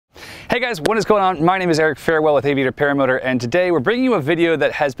Hey guys, what is going on? My name is Eric Farewell with Aviator Paramotor, and today we're bringing you a video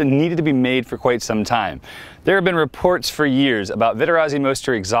that has been needed to be made for quite some time. There have been reports for years about Vittorazi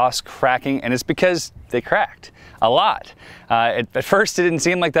motor exhaust cracking, and it's because they cracked a lot. At first it didn't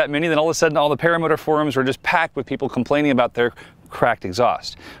seem like that many, then all of a sudden all the paramotor forums were just packed with people complaining about their cracked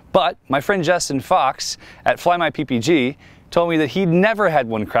exhaust. But my friend Justin Fox at AviatorPPG told me that he'd never had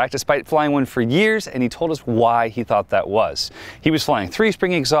one crack despite flying one for years, and he told us why he thought that was. He was flying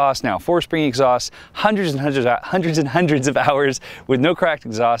 3-spring exhaust, now 4-spring exhaust, hundreds and hundreds of hours with no cracked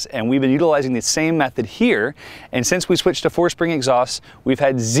exhaust, and we've been utilizing the same method here, and since we switched to 4-spring exhaust, we've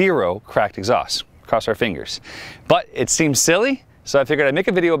had 0 cracked exhaust. Cross our fingers. But it seems silly, so I figured I'd make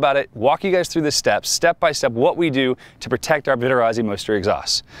a video about it, walk you guys through the steps, step by step, what we do to protect our Vittorazi motor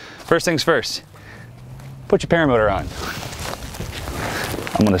exhaust. First things first, put your paramotor on.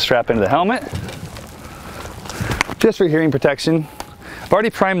 I'm going to strap into the helmet, just for hearing protection. I've already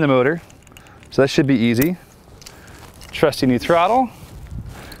primed the motor, so that should be easy. Trusty new throttle.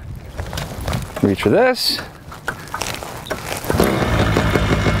 Reach for this.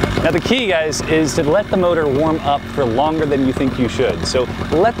 Now the key, guys, is to let the motor warm up for longer than you think you should. So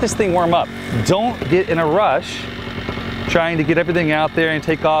let this thing warm up. Don't get in a rush trying to get everything out there and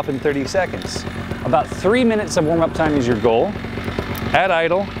take off in 30 seconds. About 3 minutes of warm-up time is your goal. At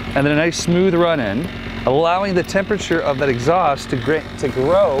idle, and then a nice smooth run-in, allowing the temperature of that exhaust to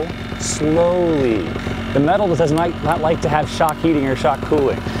grow slowly. The metal does not like to have shock heating or shock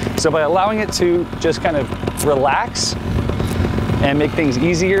cooling. So by allowing it to just kind of relax and make things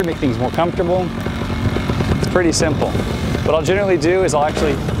easier, make things more comfortable, it's pretty simple. What I'll generally do is I'll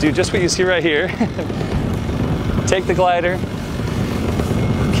actually do just what you see right here. Take the glider,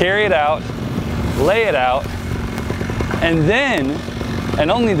 carry it out, lay it out, and then, and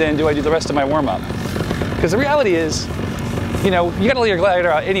only then, do I do the rest of my warm-up. Because the reality is, you know, you gotta lay your glider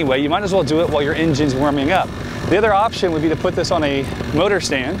out anyway, you might as well do it while your engine's warming up. The other option would be to put this on a motor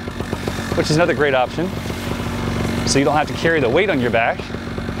stand, which is another great option, so you don't have to carry the weight on your back.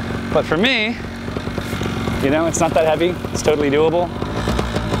 But for me, you know, it's not that heavy, it's totally doable.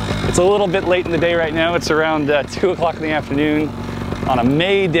 It's a little bit late in the day right now, it's around 2 o'clock in the afternoon on a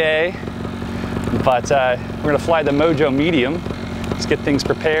May day, but we're gonna fly the Mojo Medium. Let's get things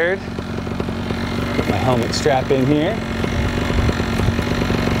prepared. Put my helmet strap in here.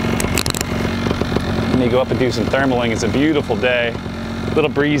 Let me go up and do some thermaling. It's a beautiful day, a little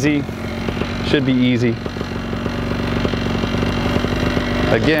breezy, should be easy.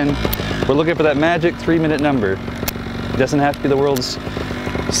 Again, we're looking for that magic 3-minute number. It doesn't have to be the world's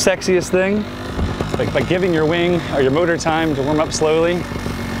sexiest thing, but by giving your wing or your motor time to warm up slowly,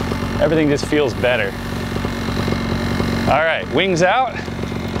 everything just feels better. All right, wings out.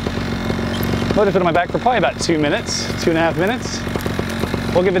 Motor's been on my back for probably about 2 minutes, 2.5 minutes.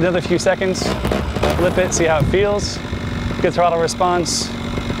 We'll give it another few seconds, flip it, see how it feels. Good throttle response,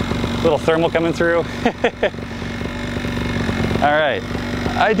 little thermal coming through. All right,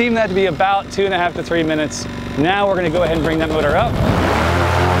 I deem that to be about 2.5 to 3 minutes. Now we're gonna go ahead and bring that motor up.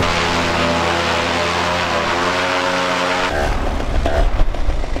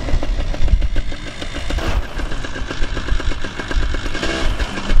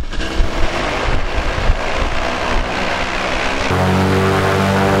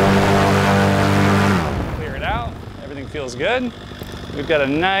 Feels good. We've got a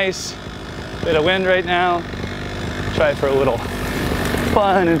nice bit of wind right now. Try it for a little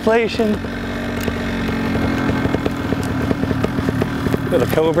fun inflation. Little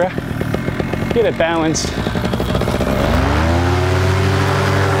cobra. Get it balanced.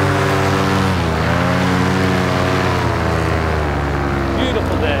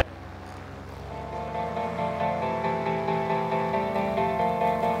 Beautiful day.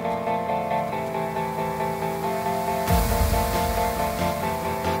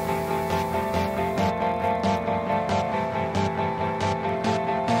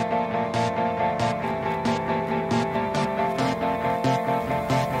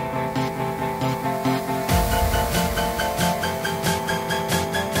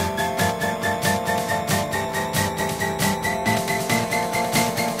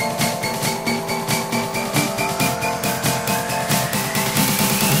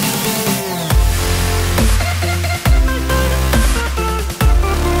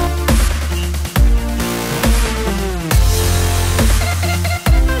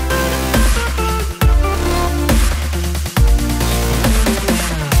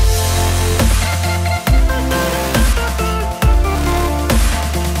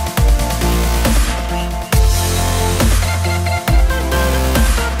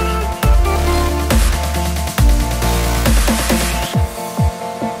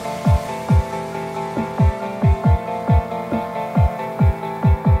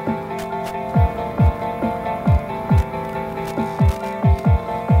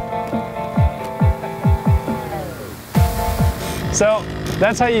 So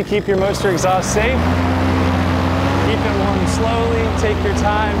that's how you keep your motor exhaust safe. Keep it warm slowly, take your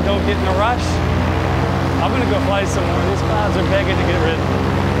time, don't get in a rush. I'm gonna go fly some more. These clouds are begging to get rid.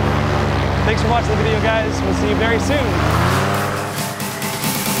 Thanks for watching the video, guys. We'll see you very soon.